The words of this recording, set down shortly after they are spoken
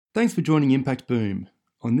Thanks for joining Impact Boom.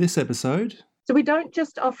 On this episode, So we don't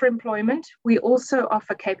just offer employment, we also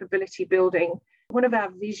offer capability building. One of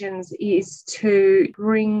our visions is to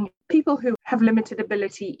bring people who have limited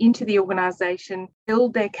ability into the organisation,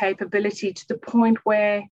 build their capability to the point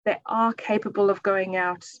where they are capable of going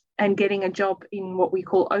out and getting a job in what we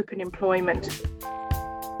call open employment.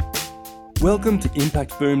 welcome to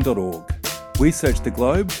impactboom.org. We search the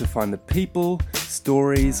globe to find the people,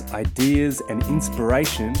 stories, ideas, and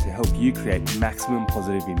inspiration to help you create maximum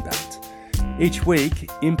positive impact. Each week,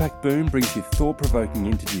 Impact Boom brings you thought-provoking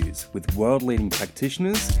interviews with world-leading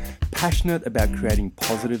practitioners passionate about creating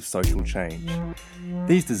positive social change.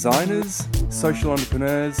 These designers, social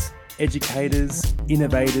entrepreneurs, educators,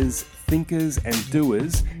 innovators, thinkers, and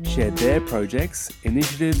doers share their projects,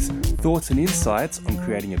 initiatives, thoughts, and insights on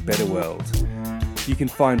creating a better world. You can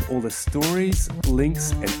find all the stories,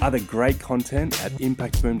 links, and other great content at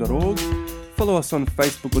impactboom.org. Follow us on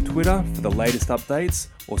Facebook or Twitter for the latest updates,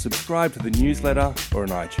 or subscribe to the newsletter or on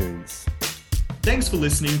iTunes. Thanks for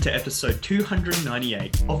listening to episode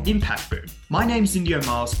 298 of Impact Boom. My name's Indio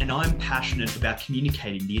Miles and I'm passionate about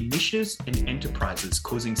communicating the initiatives and enterprises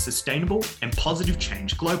causing sustainable and positive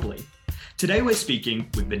change globally. Today we're speaking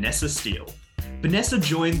with Vanessa Steele. Vanessa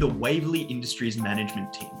joined the Waverley Industries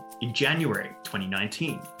management team in January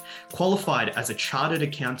 2019, qualified as a chartered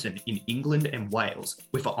accountant in England and Wales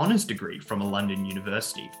with an honours degree from a London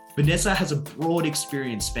university. Vanessa has a broad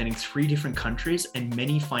experience spanning 3 different countries and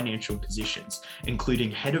many financial positions,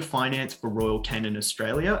 including Head of Finance for Royal Canin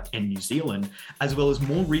Australia and New Zealand, as well as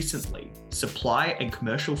more recently, Supply and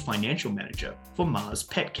Commercial Financial Manager for Mars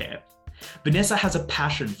Pet Care. Vanessa has a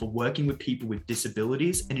passion for working with people with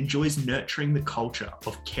disabilities and enjoys nurturing the culture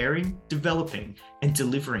of caring, developing, and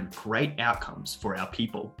delivering great outcomes for our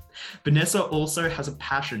people. Vanessa also has a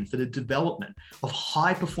passion for the development of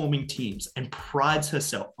high-performing teams and prides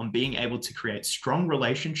herself on being able to create strong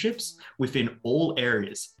relationships within all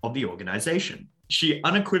areas of the organization. She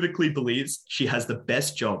unequivocally believes she has the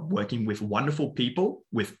best job working with wonderful people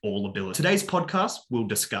with all ability. Today's podcast will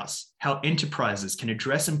discuss how enterprises can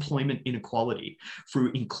address employment inequality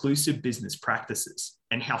through inclusive business practices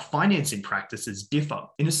and how financing practices differ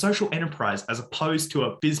in a social enterprise as opposed to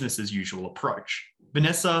a business as usual approach.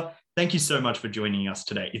 Vanessa, thank you so much for joining us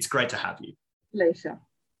today. It's great to have you. Pleasure.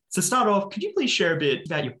 To start off, could you please share a bit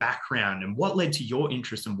about your background and what led to your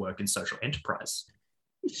interest in work in social enterprise?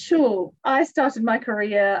 Sure. I started my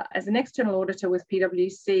career as an external auditor with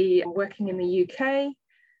PwC, working in the UK,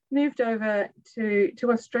 moved over to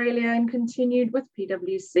Australia and continued with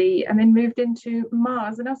PwC, and then moved into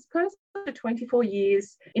Mars. And I suppose after 24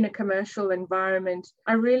 years in a commercial environment,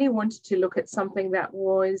 I really wanted to look at something that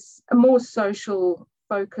was a more social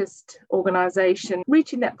focused organisation,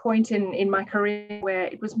 reaching that point in my career where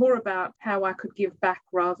it was more about how I could give back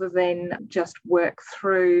rather than just work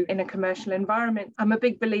through in a commercial environment. I'm a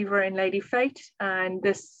big believer in Lady Fate, and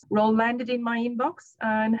this role landed in my inbox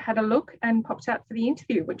and had a look and popped out for the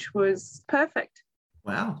interview, which was perfect.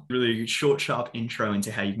 Wow, really short, sharp intro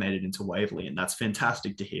into how you've made it into Waverley, and that's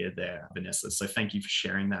fantastic to hear there, Vanessa. So thank you for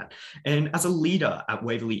sharing that. And as a leader at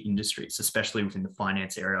Waverley Industries, especially within the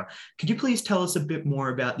finance area, could you please tell us a bit more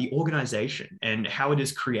about the organisation and how it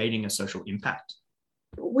is creating a social impact?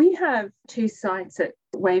 We have 2 sites at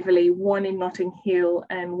Waverley, one in Notting Hill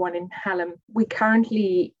and one in Hallam. We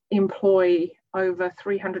currently employ over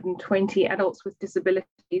 320 adults with disabilities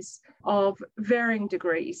of varying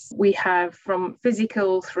degrees. We have from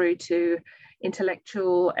physical through to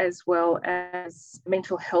intellectual as well as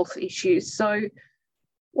mental health issues. So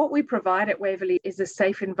what we provide at Waverley is a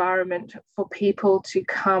safe environment for people to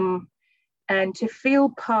come and to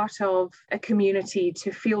feel part of a community,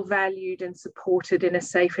 to feel valued and supported in a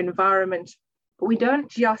safe environment. We don't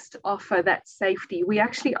just offer that safety, we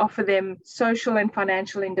actually offer them social and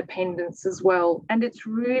financial independence as well. And it's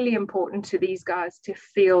really important to these guys to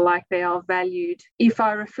feel like they are valued. If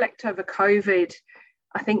I reflect over COVID,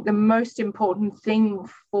 I think the most important thing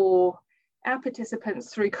for our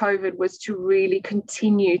participants through COVID was to really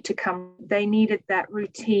continue to come. They needed that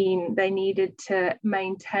routine, they needed to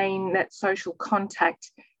maintain that social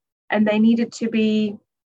contact, and they needed to be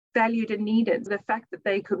valued and needed. The fact that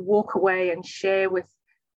they could walk away and share with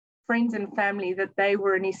friends and family that they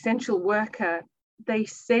were an essential worker, they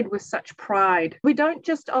said with such pride. We don't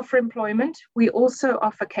just offer employment, we also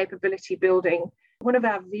offer capability building. One of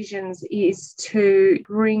our visions is to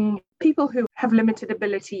bring people who have limited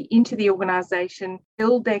ability into the organisation,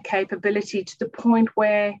 build their capability to the point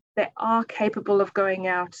where they are capable of going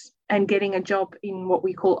out and getting a job in what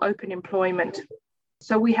we call open employment.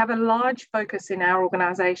 So we have a large focus in our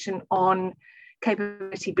organisation on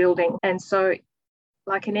capability building. And so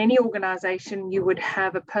Like in any organization, you would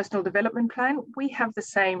have a personal development plan. We have the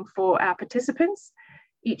same for our participants.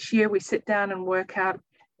 Each year we sit down and work out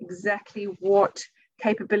exactly what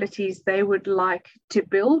capabilities they would like to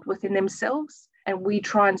build within themselves. And we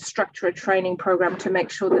try and structure a training program to make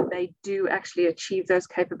sure that they do actually achieve those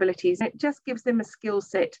capabilities. It just gives them a skill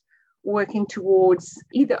set working towards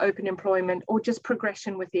either open employment or just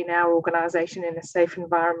progression within our organization in a safe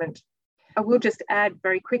environment. I will just add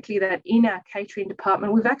very quickly that in our catering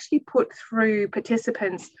department, we've actually put through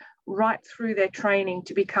participants right through their training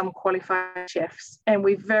to become qualified chefs. And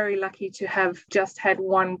we're very lucky to have just had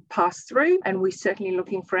one pass through, and we're certainly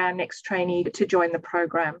looking for our next trainee to join the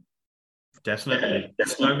program. Definitely.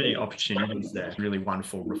 There's so many opportunities there. Really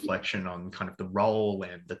wonderful reflection on kind of the role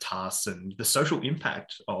and the tasks and the social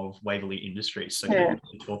impact of Waverley Industries. So you're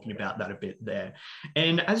talking about that a bit there.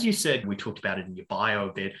 And as you said, we talked about it in your bio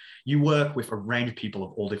a bit, you work with a range of people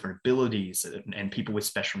of all different abilities and people with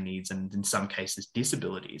special needs and in some cases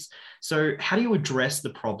disabilities. So how do you address the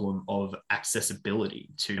problem of accessibility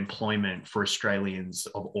to employment for Australians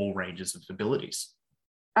of all ranges of abilities?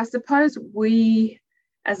 I suppose we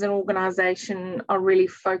as an organisation are really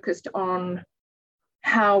focused on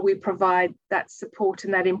how we provide that support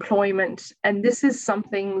and that employment. And this is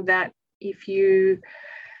something that if you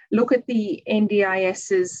look at the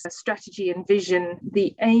NDIS's strategy and vision,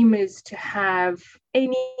 the aim is to have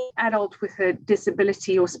any adult with a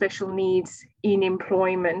disability or special needs in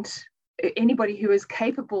employment, anybody who is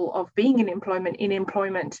capable of being in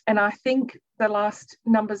employment. And I think the last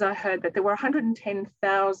numbers I heard that there were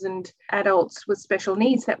 110,000 adults with special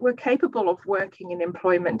needs that were capable of working in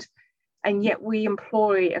employment. And yet we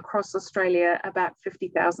employ across Australia about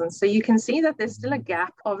 50,000. So you can see that there's still a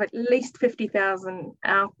gap of at least 50,000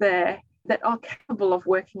 out there that are capable of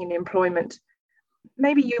working in employment.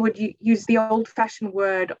 Maybe you would use the old-fashioned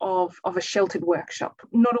word of a sheltered workshop,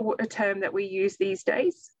 not a term that we use these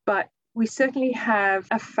days, but we certainly have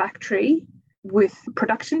a factory with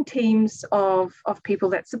production teams of people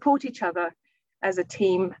that support each other as a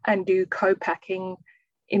team and do co-packing,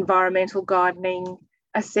 environmental gardening,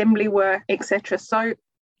 assembly work, etc. So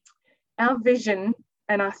our vision,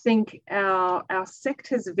 and I think our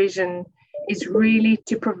sector's vision, is really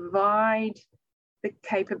to provide the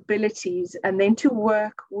capabilities and then to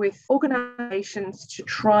work with organisations to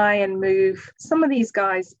try and move some of these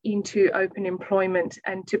guys into open employment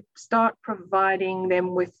and to start providing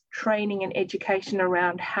them with training and education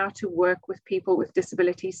around how to work with people with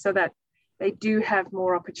disabilities so that they do have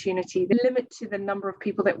more opportunity. The limit to the number of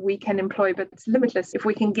people that we can employ, but it's limitless if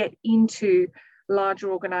we can get into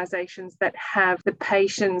larger organisations that have the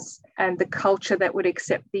patience and the culture that would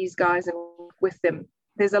accept these guys and work with them.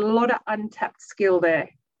 There's a lot of untapped skill there.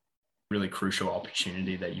 Really crucial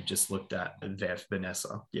opportunity that you've just looked at there,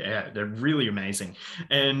 Vanessa. Yeah, they're really amazing.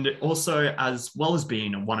 And also, as well as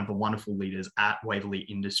being one of the wonderful leaders at Waverley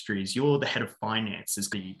Industries, you're the head of finance, is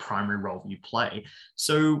the primary role you play.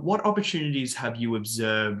 So what opportunities have you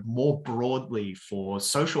observed more broadly for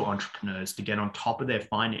social entrepreneurs to get on top of their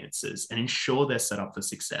finances and ensure they're set up for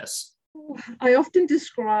success? I often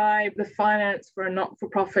describe the finance for a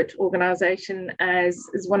not-for-profit organisation as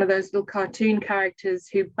one of those little cartoon characters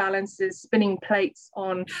who balances spinning plates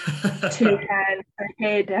on two hands, a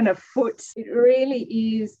head and a foot. It really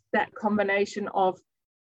is that combination of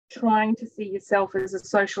trying to see yourself as a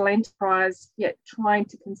social enterprise, yet trying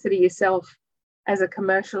to consider yourself as a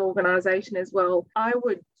commercial organisation as well. I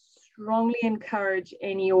would strongly encourage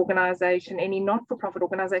any organisation, any not-for-profit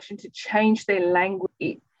organisation, to change their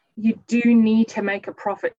language. You do need to make a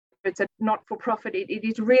profit. It's a not-for-profit. It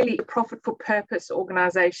is really a profit-for-purpose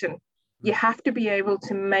organisation. You have to be able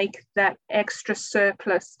to make that extra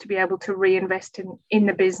surplus to be able to reinvest in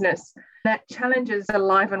the business. That challenge is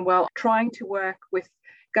alive and well. Trying to work with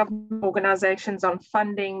government organisations on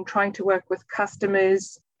funding, trying to work with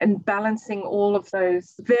customers, and balancing all of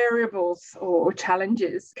those variables or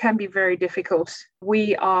challenges can be very difficult.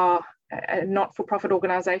 We are a not-for-profit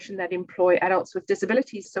organisation that employ adults with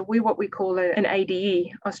disabilities. So we're what we call an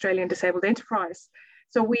ADE, Australian Disabled Enterprise.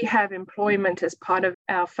 So we have employment as part of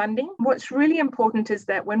our funding. What's really important is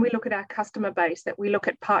that when we look at our customer base, that we look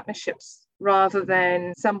at partnerships rather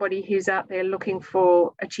than somebody who's out there looking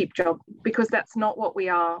for a cheap job, because that's not what we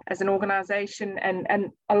are as an organisation. And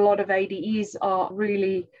a lot of ADEs are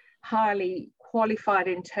really highly qualified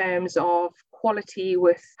in terms of quality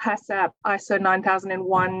with HACCP, ISO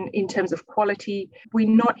 9001 in terms of quality. We're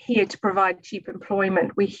not here to provide cheap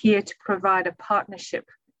employment. We're here to provide a partnership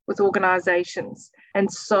with organisations.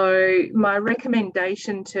 And so my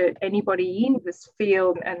recommendation to anybody in this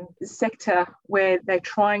field and sector where they're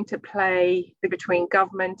trying to play between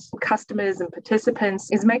government, customers and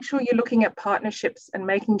participants is make sure you're looking at partnerships and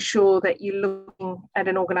making sure that you're looking at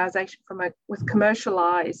an organisation with commercial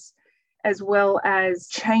eyes, as well as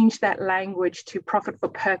change that language to profit for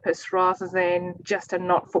purpose rather than just a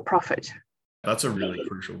not-for-profit. That's a really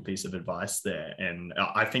crucial piece of advice there. And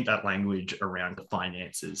I think that language around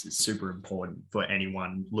finances is super important for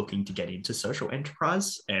anyone looking to get into social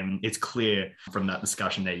enterprise. And it's clear from that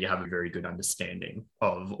discussion that you have a very good understanding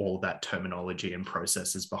of all that terminology and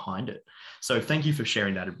processes behind it. So thank you for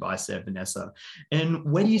sharing that advice there, Vanessa. And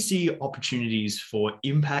where do you see opportunities for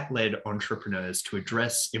impact-led entrepreneurs to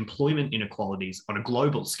address employment inequalities on a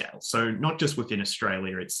global scale? So not just within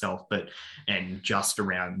Australia itself, and just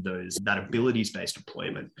around that abilities-based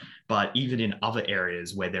employment, but even in other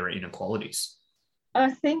areas where there are inequalities?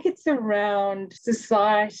 I think it's around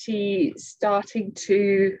society starting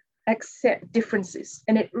to accept differences.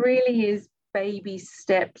 And it really is baby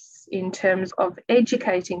steps in terms of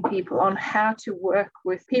educating people on how to work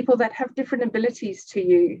with people that have different abilities to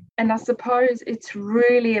you. And I suppose it's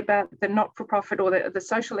really about the not-for-profit or the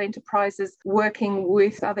social enterprises working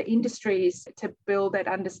with other industries to build that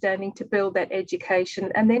understanding, to build that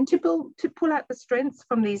education, and then to pull out the strengths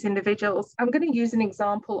from these individuals. I'm going to use an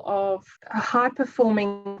example of a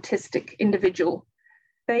high-performing autistic individual.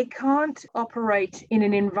 They can't operate in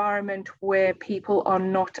an environment where people are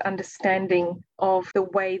not understanding of the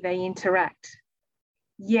way they interact.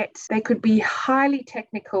 Yet they could be highly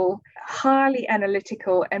technical, highly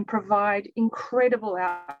analytical, and provide incredible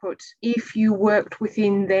output if you worked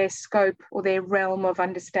within their scope or their realm of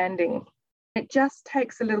understanding. It just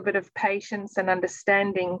takes a little bit of patience and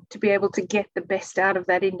understanding to be able to get the best out of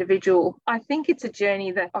that individual. I think it's a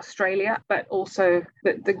journey that Australia, but also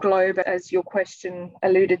the globe, as your question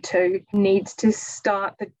alluded to, needs to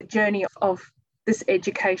start the journey of this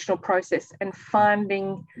educational process and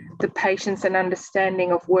finding the patience and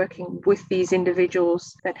understanding of working with these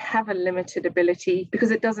individuals that have a limited ability, because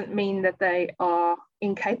it doesn't mean that they are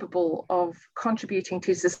incapable of contributing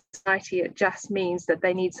to society. It just means that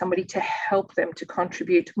they need somebody to help them to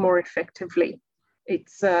contribute more effectively.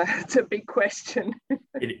 It's a big question.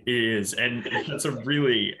 It is. And that's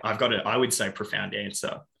I would say, profound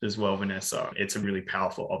answer as well, Vanessa. It's a really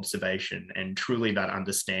powerful observation, and truly that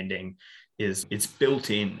understanding it's built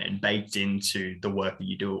in and baked into the work that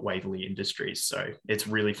you do at Waverley Industries. So it's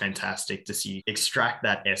really fantastic to see extract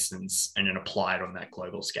that essence and then apply it on that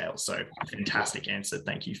global scale. So fantastic answer.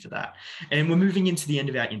 Thank you for that. And we're moving into the end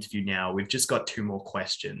of our interview now. We've just got 2 more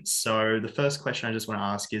questions. So the first question I just want to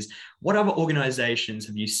ask is, what other organizations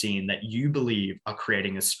have you seen that you believe are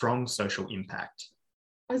creating a strong social impact?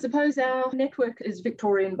 I suppose our network is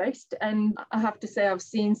Victorian-based, and I have to say I've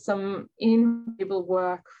seen some invaluable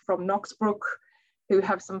work from Knoxbrook, who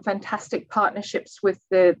have some fantastic partnerships with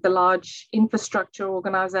the large infrastructure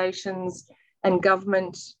organisations and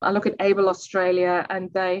government. I look at Able Australia, and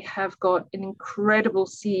they have got an incredible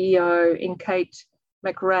CEO in Kate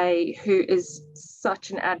McRae, who is such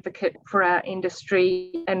an advocate for our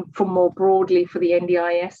industry and for more broadly for the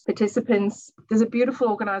NDIS participants. There's a beautiful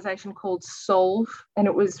organisation called Solve, and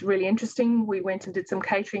it was really interesting. We went and did some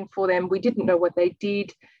catering for them. We didn't know what they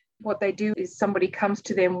did. What they do is somebody comes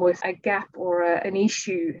to them with a gap or an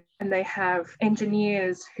issue, and they have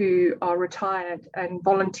engineers who are retired and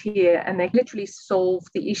volunteer, and they literally solve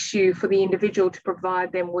the issue for the individual to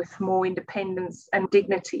provide them with more independence and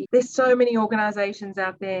dignity. There's so many organisations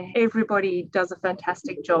out there. Everybody does a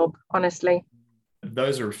fantastic job, honestly.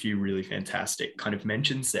 Those are a few really fantastic kind of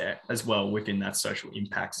mentions there as well within that social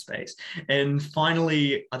impact space. And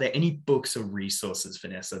finally, are there any books or resources,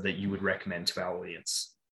 Vanessa, that you would recommend to our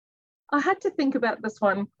audience? I had to think about this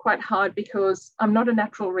one quite hard because I'm not a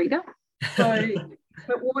natural reader. So,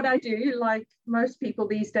 but what I do, like most people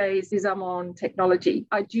these days, is I'm on technology.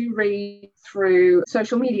 I do read through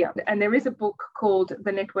social media, and there is a book called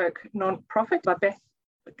The Network Nonprofit by Beth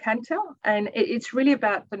Cantel, and it's really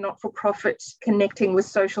about the not-for-profit connecting with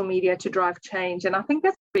social media to drive change. And I think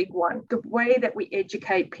that's a big one. The way that we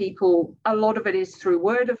educate people, a lot of it is through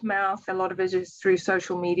word of mouth, a lot of it is through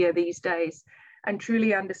social media these days, and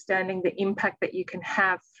truly understanding the impact that you can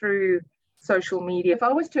have through social media. If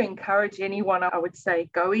I was to encourage anyone, I would say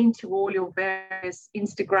go into all your various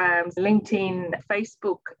Instagrams, LinkedIn,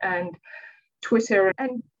 Facebook, and Twitter,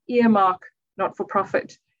 and earmark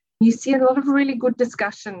not-for-profit. You see a lot of really good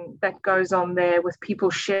discussion that goes on there with people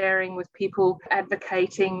sharing, with people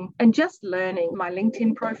advocating, and just learning. My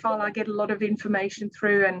LinkedIn profile, I get a lot of information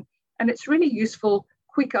through, and it's really useful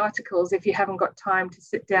quick articles if you haven't got time to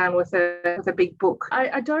sit down with a big book.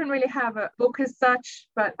 I don't really have a book as such,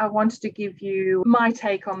 but I wanted to give you my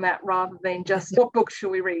take on that rather than just what book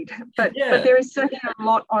should we read. But there is certainly a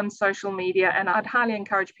lot on social media, and I'd highly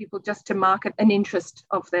encourage people just to market an interest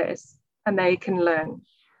of theirs and they can learn.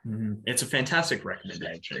 It's a fantastic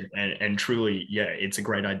recommendation, and truly, it's a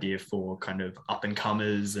great idea for kind of up and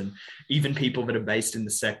comers and even people that are based in the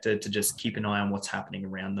sector to just keep an eye on what's happening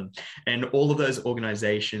around them. And all of those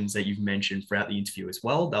organizations that you've mentioned throughout the interview as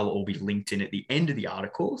well, they'll all be linked in at the end of the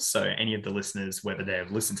article. So any of the listeners, whether they've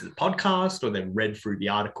listened to the podcast or they've read through the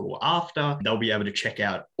article after, they'll be able to check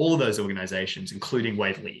out all of those organizations, including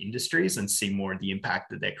Waverley Industries, and see more of the impact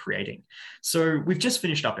that they're creating. So we've just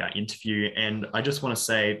finished up our interview, and I just want to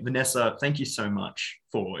say, Vanessa, thank you so much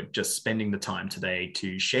for just spending the time today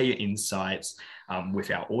to share your insights with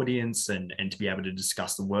our audience and to be able to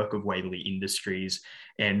discuss the work of Waverley Industries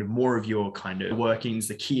and more of your kind of workings.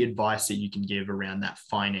 The key advice that you can give around that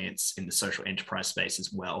finance in the social enterprise space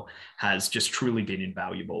as well has just truly been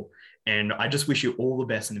invaluable. And I just wish you all the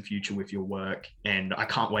best in the future with your work. And I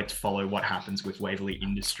can't wait to follow what happens with Waverley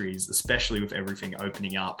Industries, especially with everything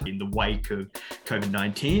opening up in the wake of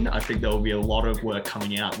COVID-19. I think there will be a lot of work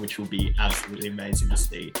coming out, which will be absolutely amazing to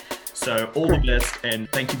see. So all the best, and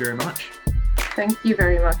thank you very much. Thank you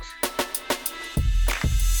very much.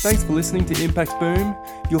 Thanks for listening to Impact Boom.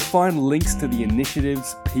 You'll find links to the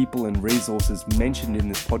initiatives, people and resources mentioned in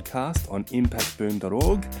this podcast on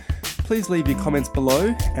impactboom.org. Please leave your comments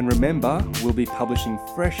below, and remember, we'll be publishing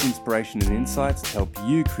fresh inspiration and insights to help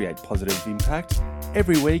you create positive impact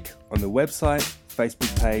every week on the website,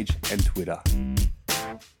 Facebook page and Twitter.